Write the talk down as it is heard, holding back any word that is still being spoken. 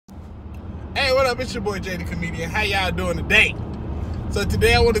Hey, what up? It's your boy Jay the Comedian. How y'all doing today? So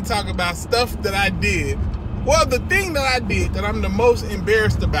today I want to talk about stuff that I did. Well, the thing that I did that I'm the most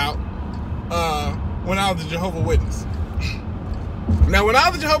embarrassed about when I was a Jehovah Witness. Now, when I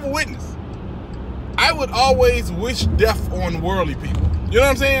was a Jehovah Witness, I would always wish death on worldly people. You know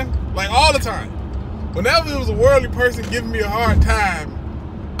what I'm saying? Like all the time. Whenever there was a worldly person giving me a hard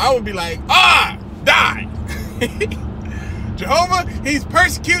time, I would be like, die. Jehovah, he's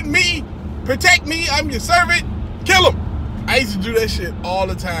persecuting me. Protect me. I'm your servant. Kill him. I used to do that shit all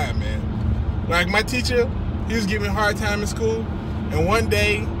the time, man. Like my teacher, he was giving me a hard time in school. And one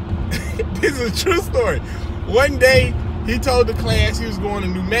day, this is a true story. One day, he told the class he was going to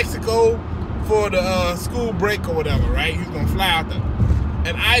New Mexico for the school break or whatever, right? He was going to fly out there.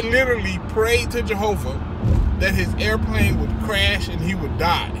 And I literally prayed to Jehovah that his airplane would crash and he would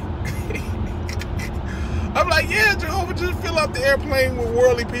die. I'm like, yeah, Jehovah, just fill up the airplane with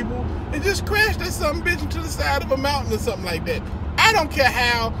worldly people and just crash that some bitch into the side of a mountain or something like that. I don't care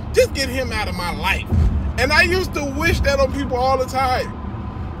how, just get him out of my life. And I used to wish that on people all the time.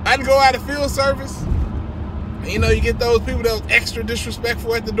 I'd go out of field service. And, you know, you get those people that was extra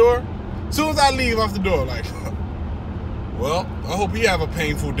disrespectful at the door. As soon as I leave off the door, like, well, I hope you have a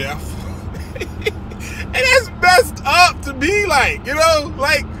painful death. And that's messed up to be like, you know?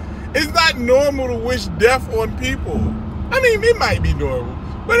 Like, it's not normal to wish death on people. I mean, it might be normal,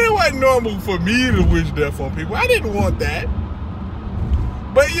 but it wasn't normal for me to wish death on people. I didn't want that.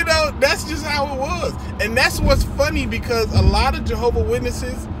 But, you know, that's just how it was. And that's what's funny, because a lot of Jehovah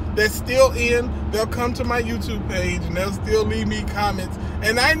Witnesses that's still in, they'll come to my YouTube page and they'll still leave me comments.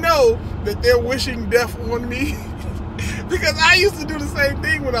 And I know that they're wishing death on me because I used to do the same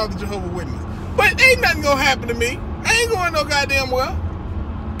thing when I was a Jehovah Witness. But ain't nothing gonna happen to me. I ain't going no goddamn well.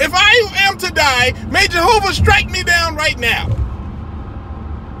 If I am to die, may Jehovah strike me down right now.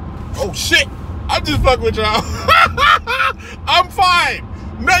 Oh shit, I'm just fucking with y'all. I'm fine.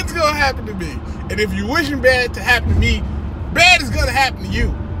 Nothing's gonna happen to me. And if you're wishing bad to happen to me, bad is gonna happen to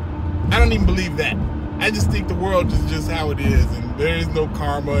you. I don't even believe that. I just think the world is just how it is, and there is no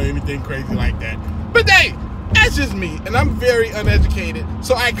karma or anything crazy like that. But hey, that's just me, and I'm very uneducated,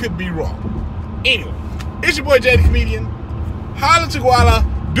 so I could be wrong. Anyway, it's your boy Jay the Comedian. Holla Chihuahua.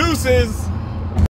 Deuces.